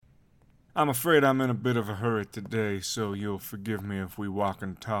I'm afraid I'm in a bit of a hurry today, so you'll forgive me if we walk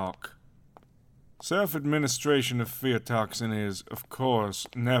and talk. Self-administration of fear toxin is, of course,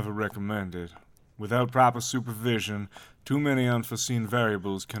 never recommended. Without proper supervision, too many unforeseen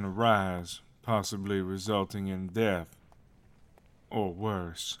variables can arise, possibly resulting in death. Or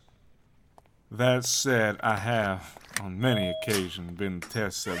worse. That said, I have, on many occasions, been the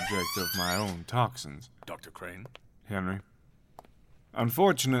test subject of my own toxins. Dr. Crane? Henry.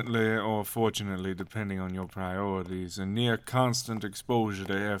 Unfortunately, or fortunately, depending on your priorities, a near constant exposure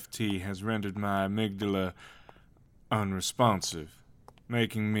to FT has rendered my amygdala unresponsive,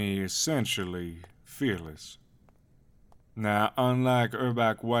 making me essentially fearless. Now, unlike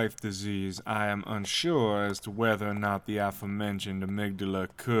Urbach-Wife disease, I am unsure as to whether or not the aforementioned amygdala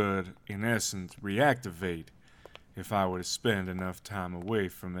could, in essence, reactivate if I were to spend enough time away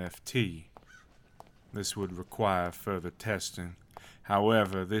from FT. This would require further testing.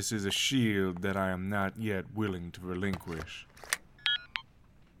 However, this is a shield that I am not yet willing to relinquish.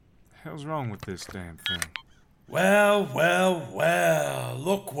 The hell's wrong with this damn thing? Well,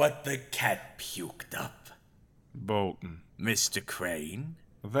 look what the cat puked up. Bolton. Mr. Crane?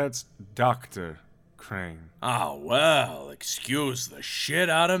 That's Dr. Crane. Oh, well, excuse the shit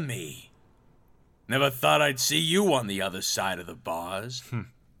out of me. Never thought I'd see you on the other side of the bars.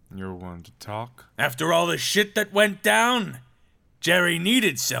 You're one to talk? After all the shit that went down, Jerry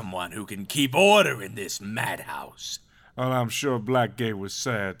needed someone who can keep order in this madhouse. Well, I'm sure Blackgate was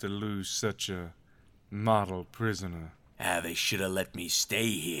sad to lose such a model prisoner. They should have let me stay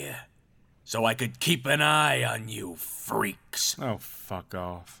here, so I could keep an eye on you freaks. Oh, fuck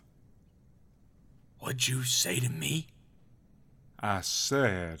off. What'd you say to me? I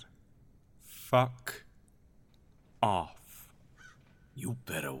said, fuck off. You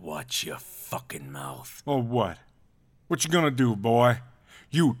better watch your fucking mouth. Or what? What you gonna do, boy?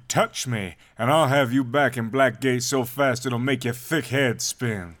 You touch me, and I'll have you back in Blackgate so fast it'll make your thick head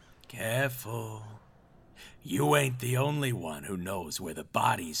spin. Careful. You ain't the only one who knows where the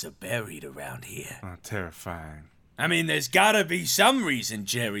bodies are buried around here. Oh, terrifying. I mean, there's gotta be some reason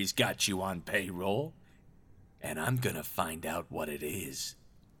Jerry's got you on payroll. And I'm gonna find out what it is.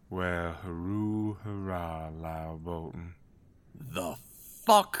 Well, hooroo, hurrah, Lyle Bolton. The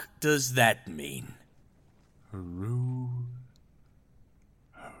fuck does that mean? Hooroo.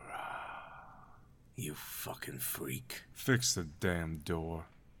 You fucking freak. Fix the damn door.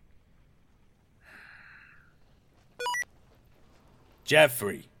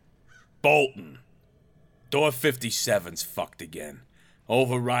 Jeffrey. Bolton. Door 57's fucked again.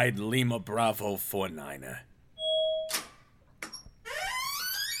 Override Lima Bravo 49er.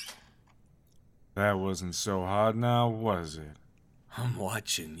 That wasn't so hard now, was it? I'm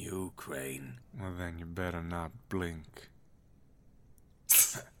watching you, Crane. Well, then you better not blink.